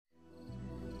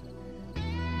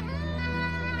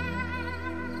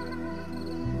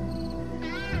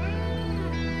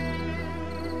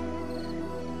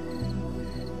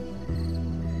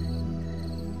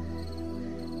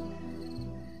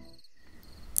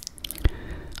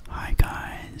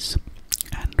guys,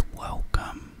 and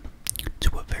welcome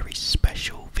to a very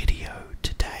special video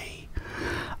today.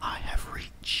 I have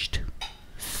reached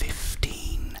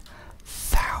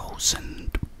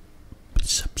 15,000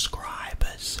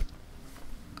 subscribers.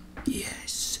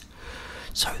 Yes.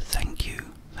 So thank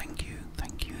you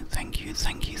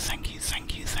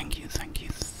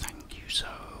so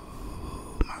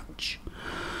much.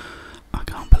 I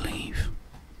can't believe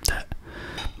that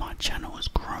my channel has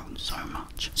grown so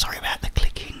much. Sorry about the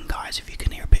clicking, guys, if you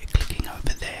can hear a bit of clicking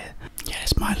over there.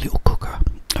 Yes, my little cooker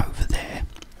over there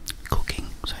cooking,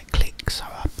 so it clicks, so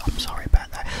I'm sorry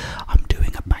about that. I'm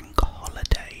doing a bank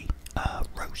holiday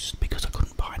roast because I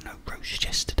couldn't buy no roast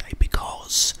yesterday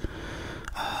because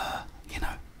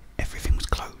everything was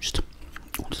closed,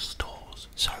 all the stores.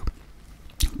 So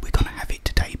we're gonna have it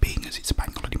today, being as it's a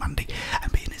bank holiday Monday,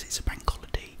 and being as it's a bank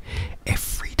holiday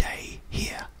every day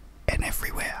here and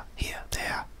everywhere, here,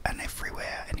 there, and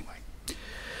everywhere. Anyway,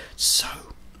 so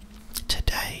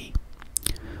today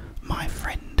my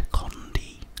friend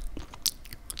Condi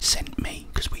sent me,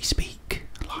 because we speak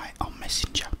like on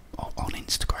Messenger or on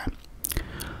Instagram,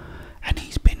 and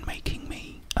he's been making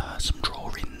me some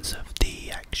drawings of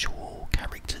the actual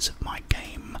characters of my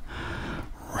game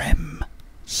REM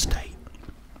state.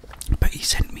 But he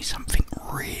sent me something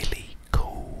really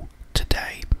cool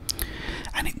today,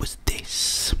 and it was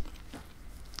this.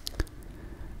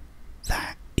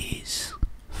 That is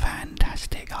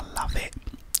fantastic. I love it.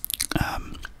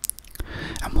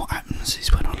 And what happens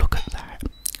is when I look at that,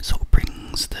 it sort of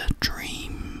brings the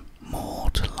dream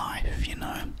more to life, you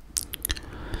know.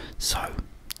 So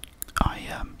I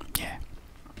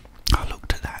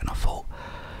looked at that and I thought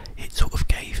it sort of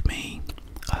gave me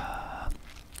a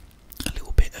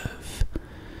little bit of,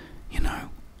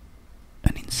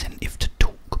 an incentive to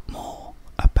talk more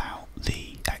about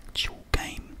the actual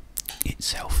game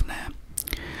itself now.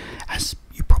 As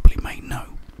you probably may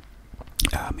know,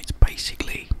 it's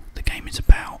basically, the game is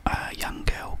about a young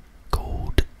girl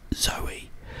called Zoe,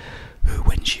 who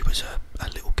when she was a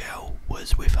little girl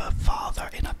was with her father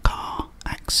in a car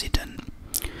accident.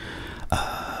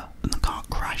 And the car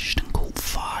crashed and caught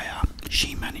fire.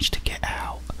 She managed to get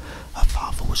out. Her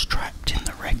father was trapped in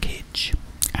the wreckage,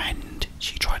 and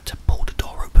she tried to pull the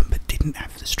door open but didn't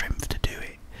have the strength to do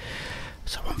it.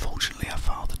 So unfortunately her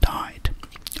father died.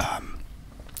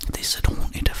 This had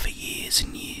haunted her for years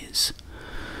and years,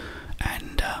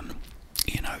 and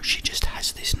she just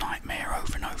has this nightmare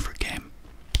over and over again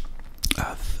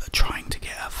of trying to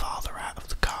get her father out of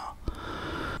the car.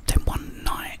 Then one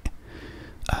night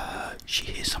she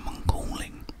hears someone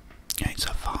calling. It's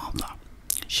her father.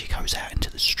 She goes out into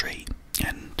the street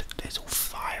and there's all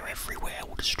fire everywhere,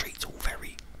 all the streets all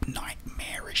very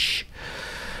nightmarish,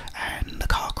 and the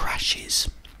car crashes.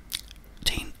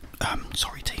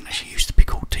 Tina, she used to be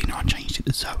called Tina, I changed it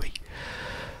to Zoe,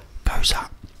 goes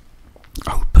up,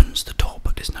 opens the door,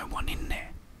 but there's no one in there.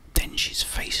 Then she's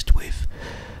faced with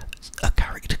a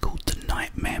character called the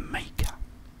Nightmare Maker,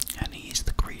 and he is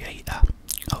the creator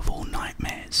of all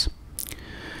nightmares.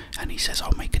 And he says,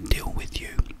 I'll make a deal with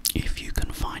you. If you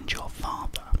can find your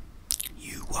father,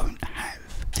 you won't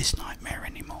have this nightmare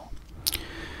anymore.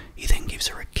 He then gives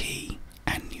her a key,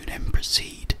 and you then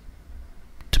proceed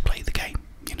to play the game.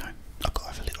 I've got to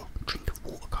have a little drink of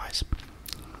water, guys.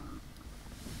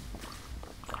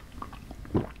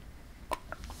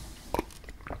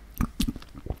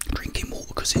 Drinking water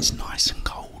because it's nice and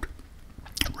cold.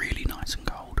 Really nice and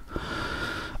cold.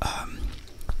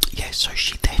 So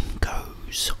she then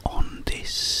goes on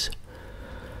this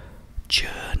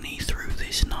journey through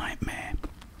this nightmare,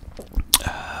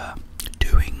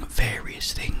 doing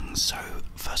various things. So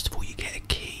first of all, you get a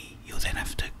key. You'll then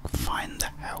have to find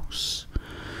the house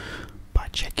by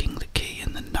checking the key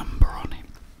and the number on it,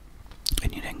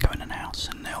 and you then go in an house,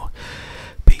 and there'll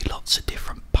be lots of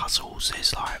different puzzles.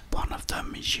 There's like, one of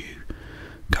them is you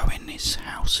go in this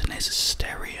house and there's a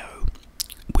stereo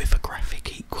with a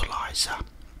graphic equalizer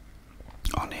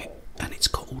on it, and it's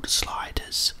got all the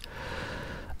sliders,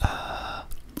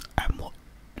 and what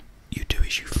you do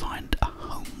is you find a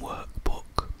homework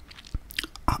book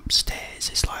upstairs.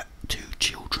 It's like two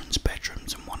children's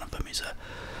bedrooms, and one of them is a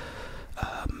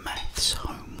maths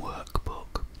homework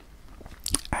book,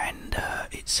 and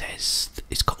it says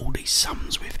it's got all these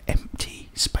sums with empty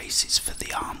spaces for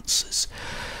the answers,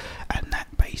 and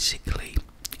that basically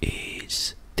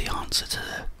is the answer to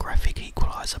the graphic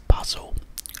equalizer puzzle.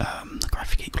 The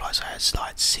graphic equalizer has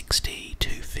like 60,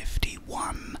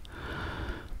 251,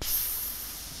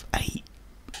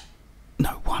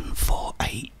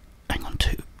 148,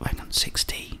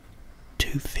 60,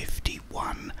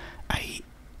 251, 8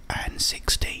 and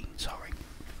 16, sorry.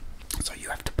 So you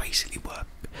have to basically work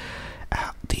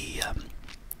out the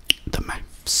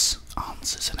maths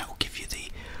answers, and that will give you the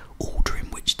order in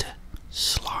which to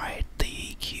slide the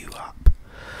EQ up,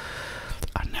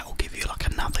 and that will give you like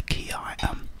another key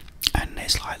item. And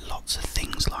there's like lots of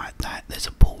things like that. There's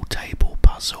a pool table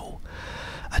puzzle,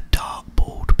 a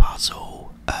dartboard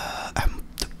puzzle, and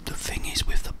the thing is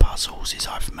with the puzzles is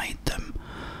I've made them,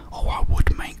 or I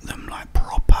would make them, like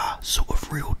proper sort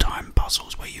of real-time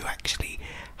puzzles where you actually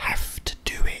have to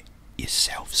do it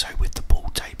yourself. So with the pool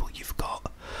table you've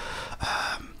got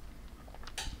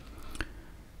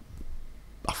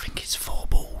I think it's 4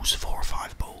 or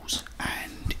 5 balls,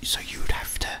 and so you would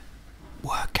have to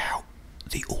work out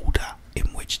the order in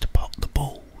which to pop the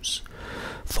balls,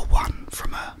 for one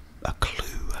from a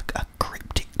clue, a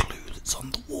cryptic clue that's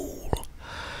on the wall.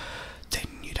 Then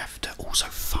you'd have to also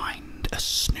find a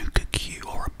snooker cue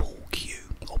or a pool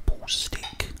cue or pool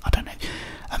stick. I don't know,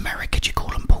 America, do you call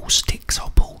them pool sticks or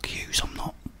pool cues? I'm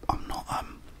not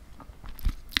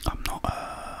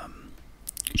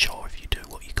sure if you do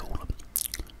what you call them,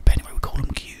 but anyway we call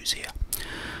them cues here.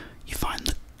 You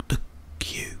find the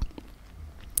cue,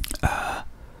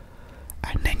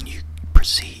 and then you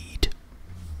proceed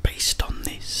based on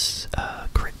this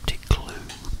cryptic clue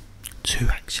to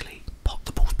actually pop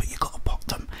the balls, but you've got to pop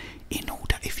them in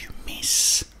order. If you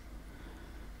miss,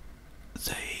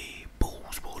 the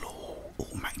balls will all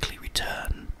automatically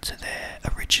return to their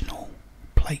original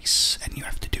place and you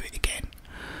have to do it again.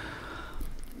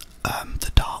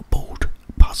 The dartboard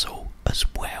puzzle as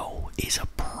well is a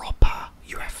proper,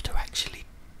 you have to actually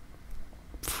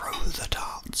throw the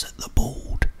darts at the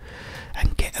board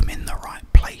and get them in the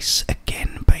right place,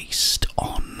 again based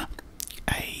on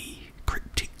a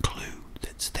cryptic clue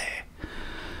that's there.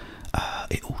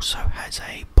 It also has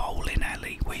a bowling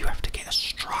alley where you have to get a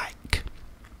strike,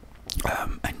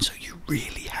 and so you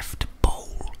really have to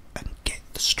bowl and get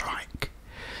the strike.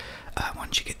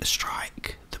 Once you get the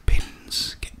strike, the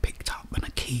pins get picked up and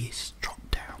a key is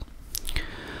dropped down.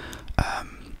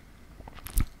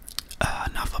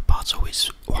 Another puzzle is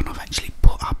one I've actually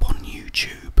put up on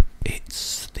YouTube.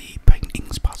 It's the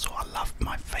paintings puzzle. I love,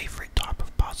 my favourite type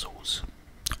of puzzles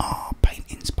are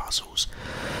paintings puzzles.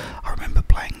 I remember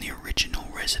playing the original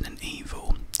Resident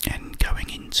Evil and going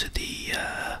into the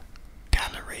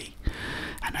gallery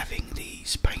and having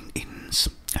these paintings,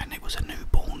 and it was a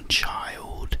newborn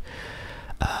child,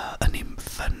 an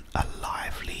infant, a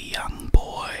lively young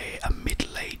boy, a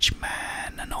middle-aged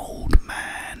man, an old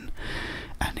man,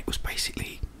 and it was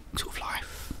basically sort of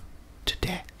life to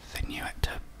death, and you had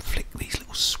to flick these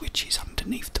little switches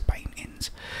underneath the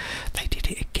paintings. They did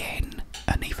it again,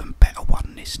 an even better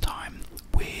one this time,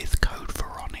 with Code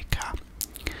Veronica,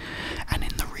 and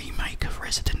in the remake of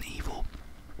Resident Evil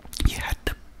you had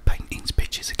the paintings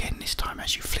pictures again. This time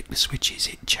as you flick the switches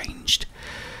it changed,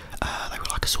 they were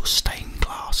like a sort of stained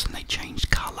glass and they changed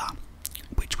colour,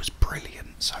 which was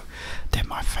brilliant. So they're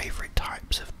my favourite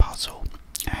types of puzzle,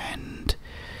 and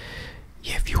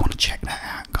yeah, if you want to check that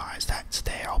out guys, that's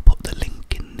there. I'll put the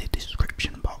link in the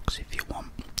description box if you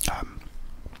want,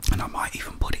 and I might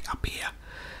even put it up here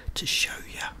to show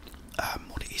you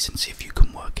what it is and see if you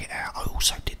can work it out. I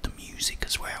also did the music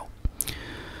as well.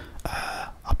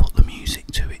 I put the music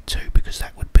to it too, because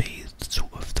that would be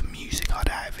sort of the music I'd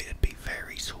have. It'd be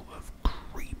very sort of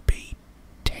creepy,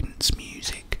 tense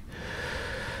music,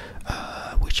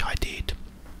 which I did.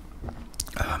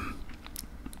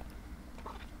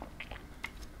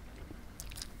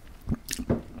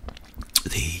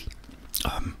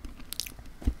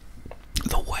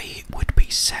 The way it would be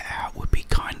set out would be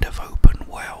kind of open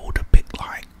world, a bit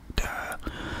like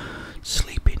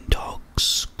Sleeping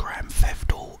Dogs, Grand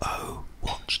Theft Auto,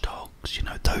 Watch Dogs, you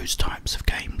know, those types of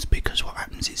games, because what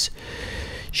happens is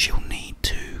she'll need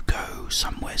to go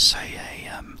somewhere, say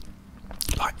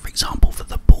like for example for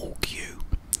the pool cue,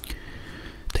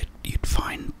 that you'd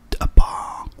find a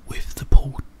bar with the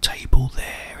pool table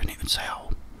there and it would say,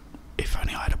 oh, if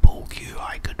only I had a pool cue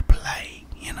I could play,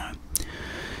 you know.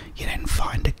 You then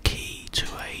find a key to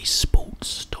a sports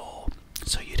store,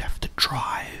 so you'd have to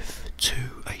drive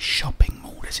to a shopping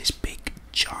mall. There's this big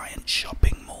giant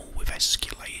shopping mall with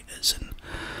escalators and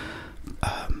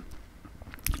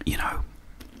you know,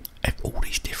 all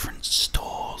these different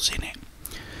stores in it,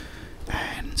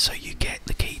 and so you get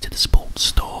the key to the sports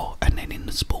store, and then in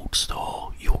the sports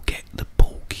store you'll get the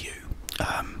pool cue.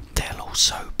 There'll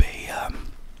also be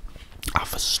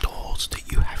other stores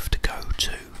that you have to go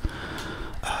to.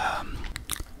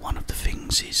 One of the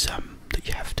things is that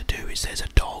you have to do is there's a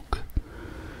dog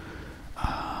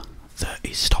that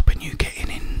is stopping you getting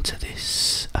into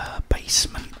this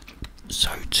basement.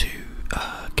 So to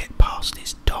get past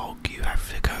this dog you have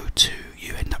to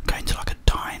you end up going to like a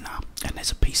diner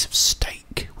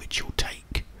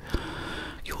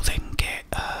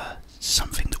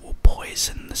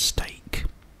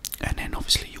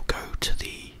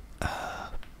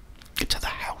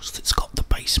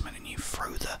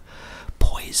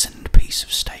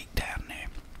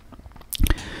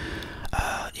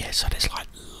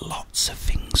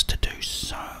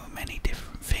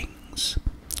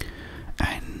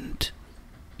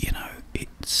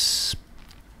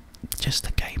just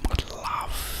a game I'd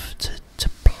love to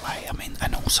play. I mean,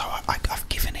 and also I've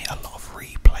given it a lot of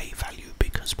replay value,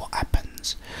 because what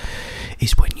happens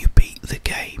is when you beat the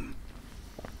game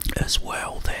as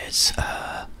well, there's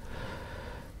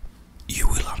you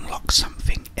will unlock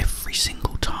something every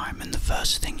single time, and the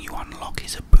first thing you unlock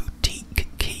is a boutique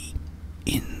key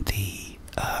in the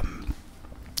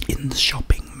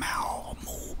shopping mall.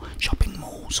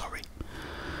 Sorry,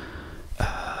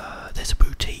 there's a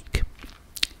boutique.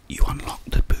 You unlock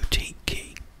the boutique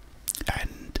key,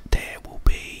 and there will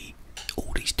be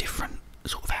all these different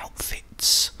sort of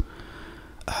outfits,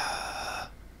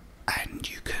 and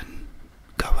you can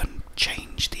go and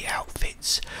change the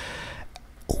outfits.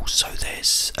 Also,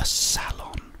 there's a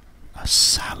salon,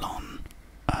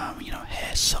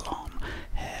 hair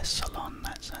salon,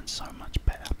 that sounds so much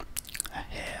better. A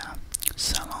hair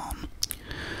salon,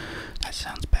 that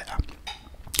sounds better.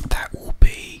 That will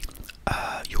be,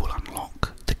 you'll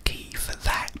unlock the key for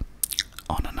that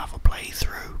on another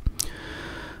playthrough.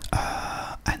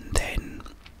 And then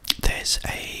there's I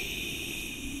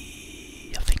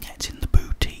think that's in the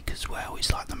boutique as well,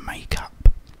 it's like the makeup.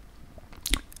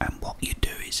 And what you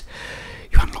do is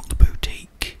you unlock the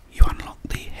boutique, you unlock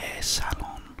the hair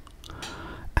salon,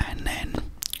 and then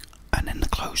the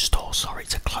clothes store. Sorry,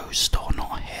 it's a clothes store,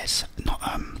 not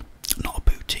a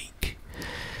boutique.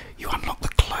 You unlock the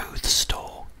clothes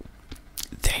store,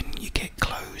 then you get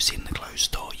clothes in the clothes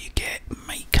store, you get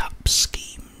makeup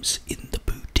schemes in the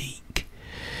boutique,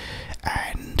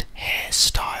 and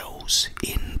hairstyles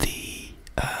in the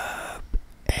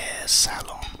hair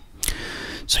salon.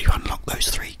 So you unlock those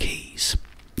 3 keys.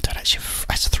 So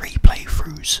that's 3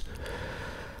 playthroughs.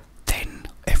 Then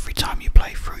every time you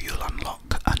play through, you'll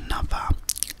unlock another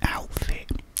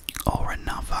outfit, or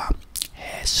another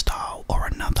hairstyle, or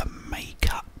another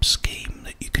makeup scheme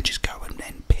that you can just go and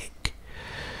then pick.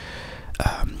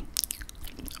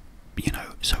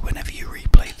 So whenever you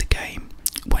replay the game,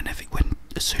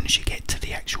 as soon as you get to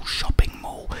the actual shopping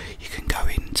mall, you can go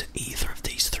into either of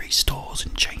these 3 stores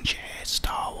and change your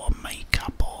hairstyle or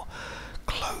makeup or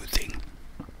clothing,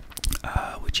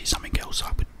 which is something else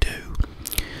I would do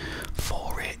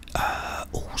for it.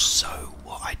 Also,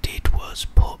 what I did was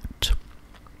put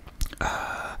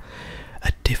a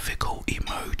difficulty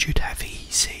mode. You'd have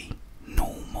easy,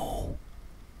 normal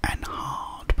and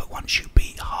hard, but once you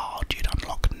beat hard, you'd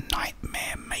unlock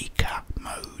Nightmare Maker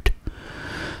mode.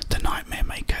 The Nightmare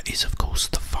Maker is of course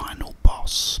the final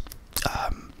boss,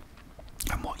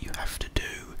 and what you have to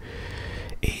do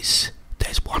is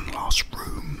there's one last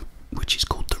room which is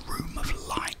called the Room of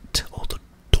Light, or the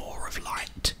Door of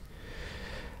Light,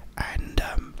 and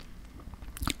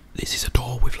this is a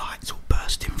door with lights all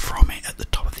bursting from it at the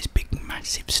top of this big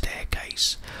massive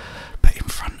staircase, but in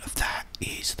front of that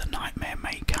is the Nightmare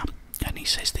Maker, and he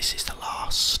says this is the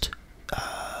last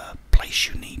place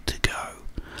you need to go,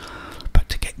 but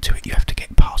to get to it you have to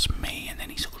get past me, and then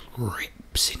he sort of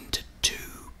rips into 2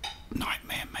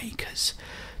 Nightmare Makers.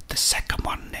 The second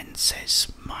one then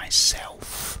says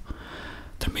myself,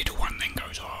 the middle one then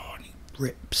goes on, he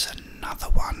rips another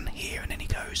one here, and then he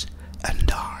goes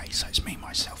and I, so it's me,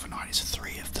 myself and I, there's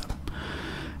 3 of them,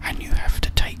 and you have to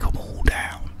take them all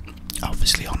down.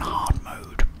 Obviously on hard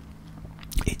mode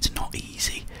it's not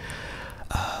easy,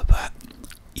 but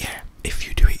yeah, if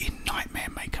you do it in Nightmare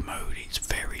Maker mode, it's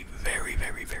very, very,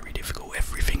 very, very difficult.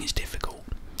 Everything is difficult.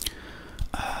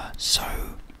 So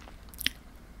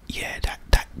yeah,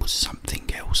 that was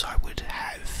something else I would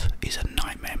have, is a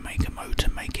Nightmare Maker mode to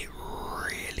make it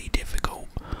really difficult.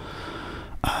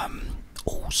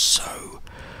 Also,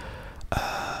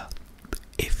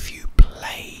 if you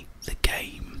play the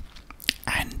game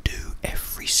and do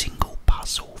every single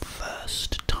puzzle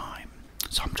first time,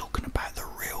 so I'm talking about the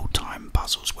real-time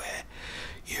puzzles where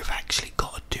you've actually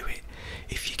got to do it.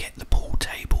 If you get the pool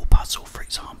table puzzle, for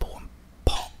example, and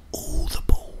pop all the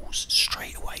balls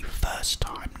straight away first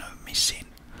time, no missing,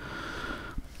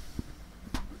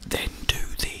 then do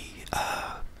the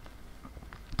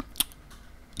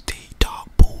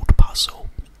dartboard puzzle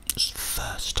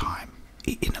first time,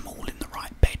 eating them all in the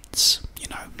right beds,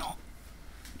 not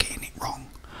getting it wrong.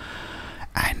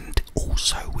 And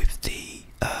also with the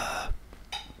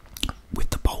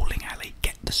bowling alley,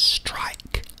 get the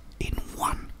strike in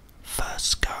one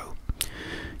first go.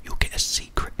 You'll get a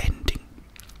secret ending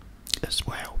as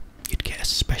well. You'd get a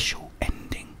special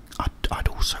ending. I'd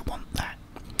also want that.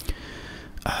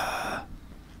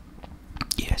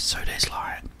 Yeah, so there's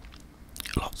like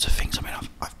lots of things. I mean,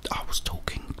 I was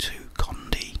talking to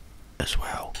Condi as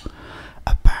well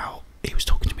about. He was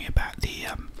talking to me about the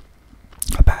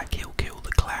about Kill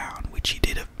the Clown, which he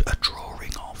did a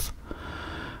drawing of,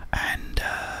 and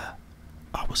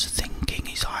I was thinking,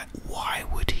 he's like, why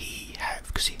would he have,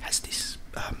 because he has this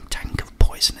tank of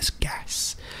poisonous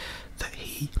gas that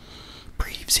he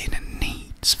breathes in and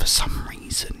needs for some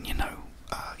reason, you know.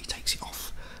 He takes it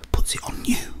off, puts it on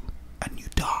you, and you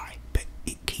die, but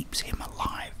it keeps him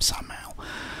alive somehow.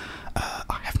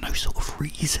 I have no sort of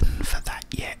reason for that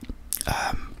yet.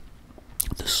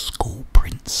 The school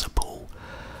principal,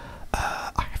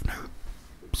 I have no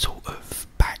sort of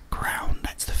background.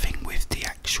 That's the thing with the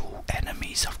actual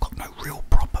enemies, I've got no real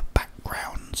proper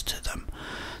backgrounds to them,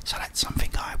 so that's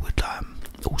something I would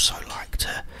also like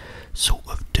to sort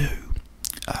of do,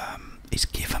 is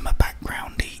give them a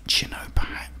background each, you know,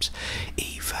 perhaps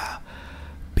either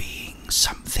being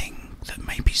something that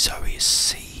maybe Zoe has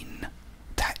seen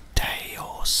that day,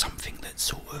 or something that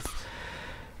sort of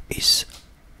is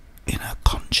in her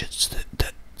conscience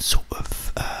that sort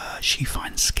of she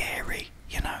finds scary,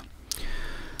 you know.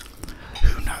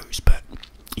 Who knows, but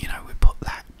you know, we put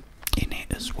that in it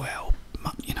as well.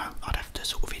 You know, I'd have to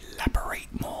sort of elaborate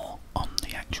more on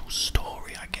the actual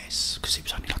story, I guess, because it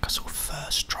was only like a sort of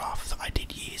first draft that I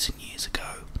did years and years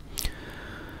ago.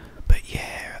 But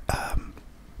yeah,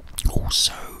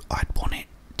 also I'd want it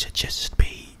to just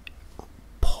be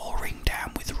pouring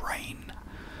down with rain,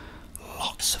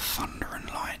 lots of thunder and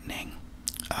lightning.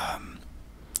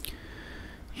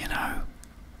 You know,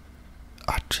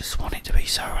 I just want it to be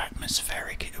so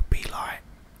atmospheric. It would be like,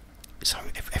 so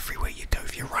everywhere you go,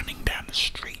 if you're running down the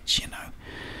streets, you know,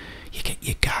 you get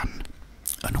your gun.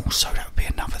 And also that would be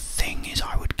another thing, is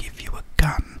I would give you a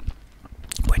gun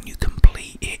when you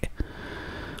complete it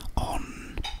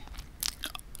on,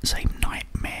 say,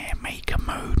 nightmare maker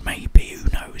mode, maybe, who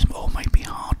knows, or maybe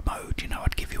hard mode, you know.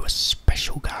 I'd give you a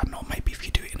special gun, or maybe if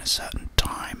you do it in a certain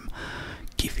time,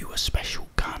 give you a special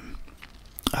gun.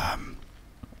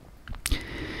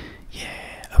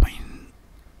 Yeah, I mean,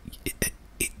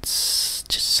 it's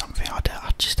just something I'd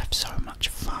just have so much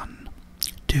fun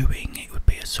doing. It would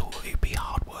be it'd be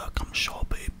hard work, I'm sure,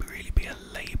 but it'd really be a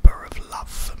labour of love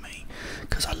for me,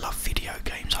 because I love video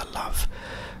games. I love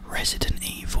Resident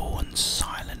Evil and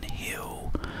Silent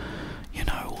Hill, you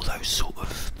know, all those sort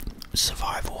of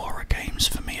survival horror games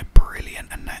for me are brilliant,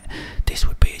 and that this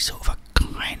would be sort of a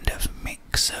kind of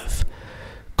mix of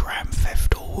Grand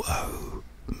Theft Auto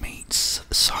meets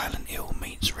Silent Hill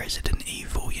meets Resident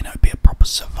Evil, you know. It'd be a proper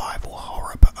survival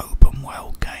horror but open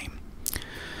world game.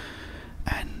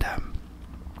 And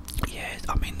yeah,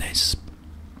 I mean, there's,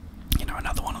 you know,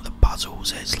 another one of the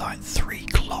puzzles, there's like 3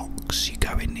 clocks. You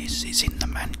go in, it's in the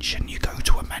mansion, you go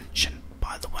to a mansion,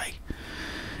 by the way,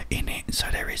 in it, so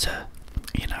there is a,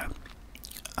 you know,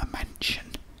 a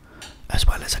mansion as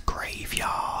well as a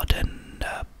graveyard and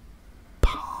a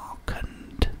park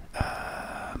and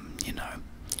you know,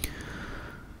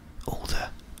 all the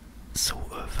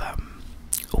sort of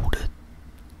all the,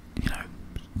 you know,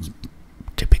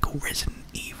 typical Resident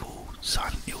Evil,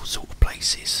 Silent Hill sort of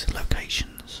places,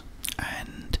 locations.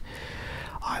 And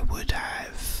I would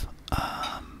have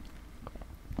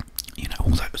you know,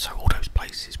 all those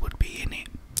places would be in it.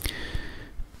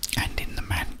 And in the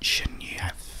mansion you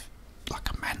have like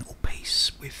a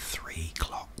mantelpiece with 3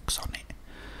 clocks on it,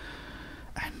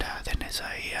 and then there's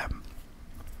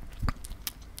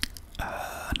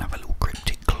another little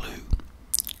cryptic clue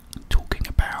talking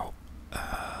about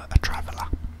a traveller,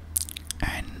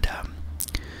 and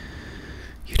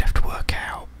you'd have to work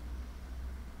out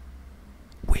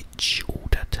which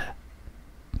order to,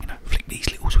 you know, flick these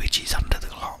little switches under the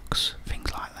clocks,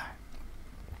 things like that.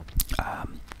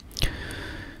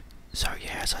 So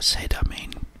yeah, as I said, I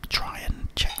mean, try and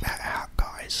check that out,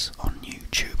 guys, on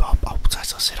YouTube.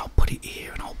 As I said, I'll put it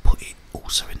here, and I'll put it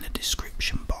also in the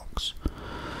description box,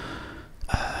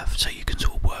 so you can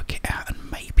sort of work it out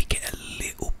and maybe get a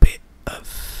little bit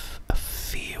of a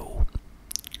feel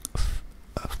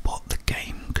of what the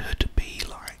game could be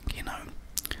like, you know.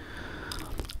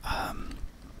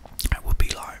 That would be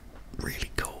like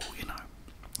really cool, you know.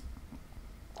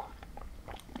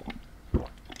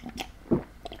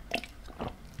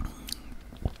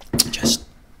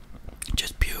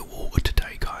 Just pure water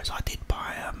today, guys. I did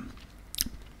buy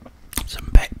some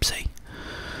Pepsi,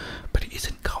 but it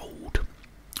isn't cold,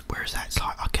 whereas that's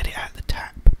like, I get it out of the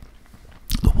tap.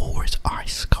 The water is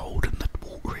ice cold, and the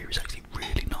water here is actually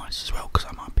really nice as well, because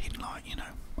I'm up in, like, you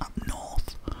know, up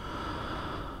north.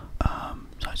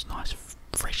 So it's nice,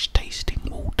 fresh tasting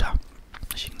water.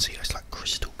 As you can see, it's like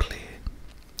crystal clear.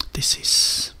 This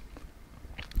is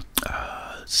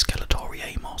Skeletor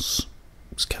Amos,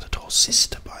 Skeletor's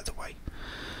sister, by the way,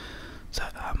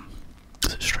 that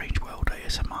Strange World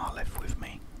ASMR left with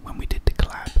me when we did the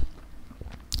collab.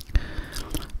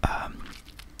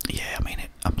 Yeah, I mean,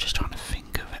 I'm just trying to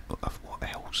think of what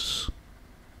else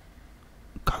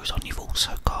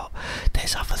also got,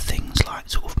 there's other things like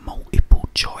sort of multiple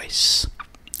choice,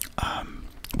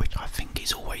 which I think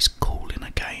is always cool in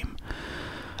a game.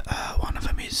 One of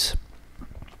them is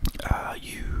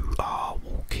you are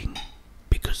walking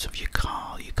because of your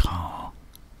car. Your car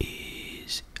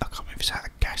is, I can't remember if it's out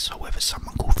of gas or whether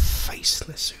someone called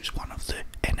Faceless, who's one of the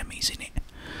enemies in it,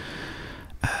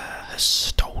 has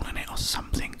stolen it or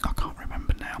something. I can't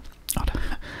remember now.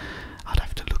 I'd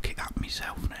have to look it up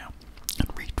myself now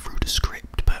and read through the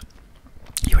script, but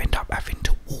you end up having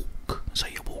to walk. So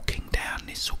you're walking down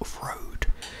this sort of road,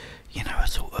 you know, a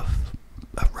sort of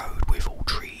a road with all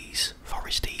trees,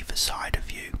 forest either side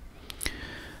of you,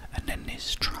 and then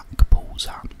this truck pulls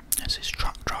up. There's this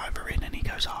truck driver in, and he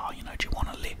goes, you know, do you want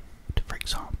a lift, for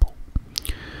example?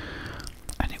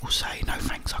 And it will say, no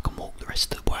thanks, I can walk the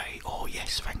rest of the way, or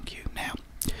yes thank you. Now,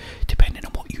 depending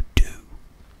on what you do,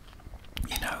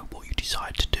 you know, what you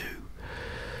decide to do,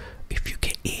 if you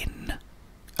get in,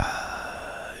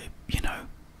 you know,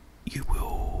 you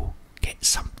will get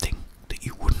something that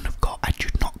you wouldn't have got had you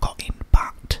not got in.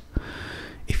 But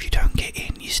if you don't get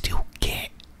in, you still get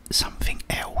something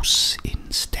else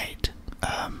instead,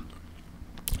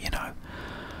 you know.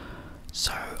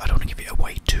 So I don't want to give it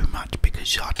away too much,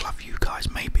 because I'd love you guys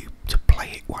maybe to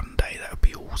play it one day. That would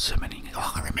be awesome. And you think,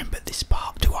 I remember this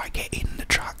part, do I get in the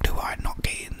truck, do I not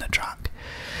get in the truck?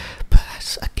 But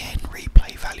that's again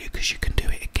replay value, because you can do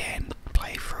it again,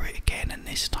 play through it again, and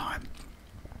this time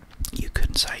you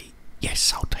can say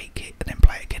yes, I'll take it, and then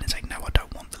play it again and say no, I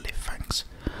don't want the lift, thanks.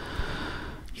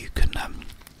 You can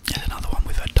there's another one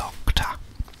with a doctor,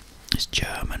 this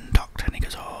German doctor, and he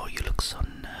goes, you look so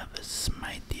nervous,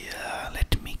 my dear,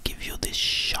 let me give you this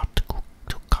shot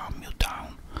to calm you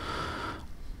down.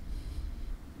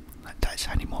 That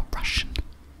sounded more Russian.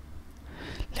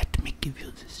 Let me give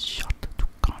you this shot to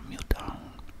calm you down.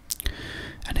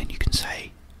 And then you can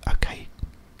say okay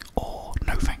or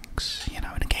no thanks, you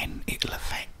know, and again it'll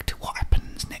affect what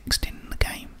happens next in the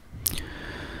game.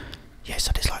 Yeah,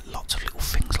 so there's like lots of little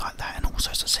things like that, and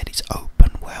also, as I said, it's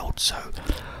open world. So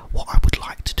what I would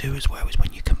like to do as well is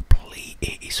when you complete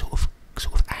it, is sort of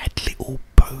add little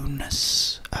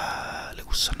bonus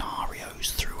little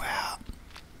scenarios throughout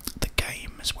the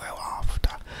game as well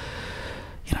after,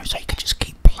 you know, so you can just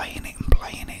keep playing it and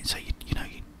playing it, so you know,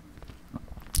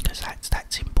 because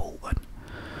that's important.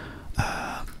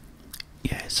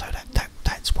 Yeah, so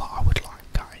that's what I would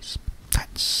like, guys.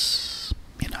 That's,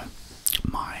 you know,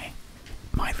 my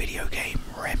video game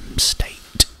REM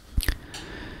state.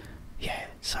 Yeah,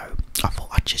 so I thought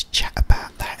I'd just chat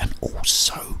about that, and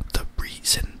also the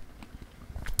reason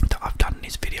that I've done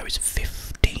this video is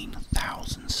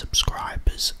 15,000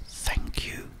 subscribers. Thank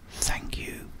you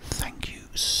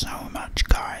so much,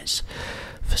 guys,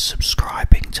 for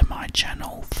subscribing to my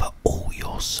channel, for all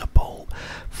your support,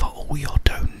 for all your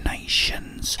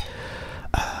donations,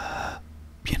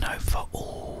 you know, for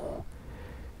all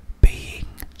being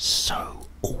so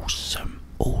awesome.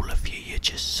 All of you, you're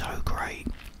just so great.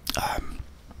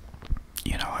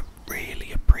 You know, I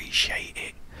really appreciate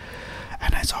it.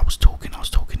 And as I was talking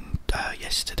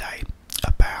yesterday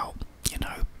about, you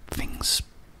know, things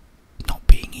not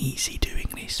being easy doing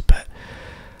this, but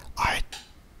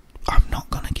I'm not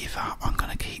going to give up. I'm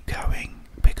going to keep going,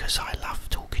 because I love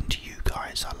talking to you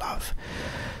guys. I love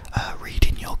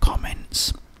reading your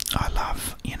comments. I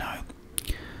love, you know,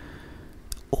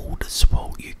 all the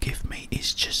support you give me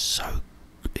is just so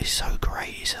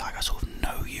great. It's like I sort of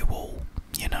know you all,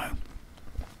 you know.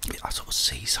 I sort of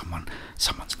see someone's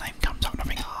name comes up and I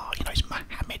think, you know, it's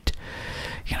Mohammed.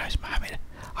 You know, it's Mohammed.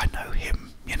 I know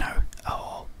him, you know,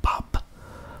 or Bub,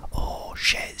 or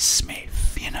Shez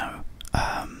Smith, you know,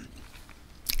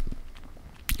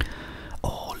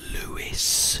 or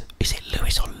Lewis. Is it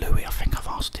Lewis or Louis? I think I've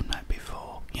asked him that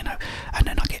before, you know. And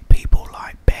then I get people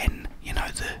like Ben, you know,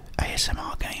 the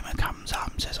ASMR gamer, comes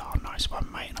up and says, nice one,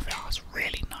 mate. And I think, that's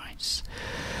really nice.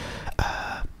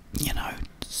 You know,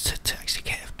 to actually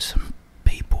get some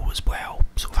people as well,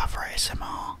 sort of other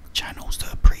ASMR channels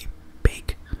that are pretty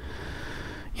big,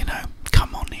 you know,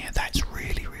 come on here. That's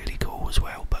really, really cool as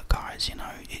well. But guys, you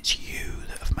know, it's you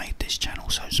that have made this channel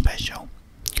so special,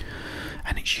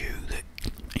 and it's you that,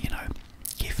 you know,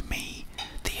 give me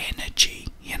the energy,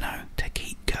 you know, to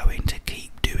keep going, to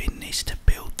keep doing this, to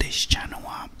build this channel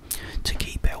up, to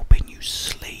keep helping you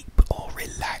sleep or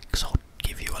relax or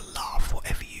give you a laugh,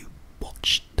 whatever you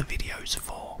watch the videos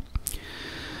for.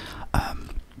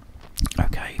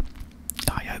 Okay,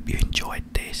 I hope you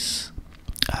enjoyed this.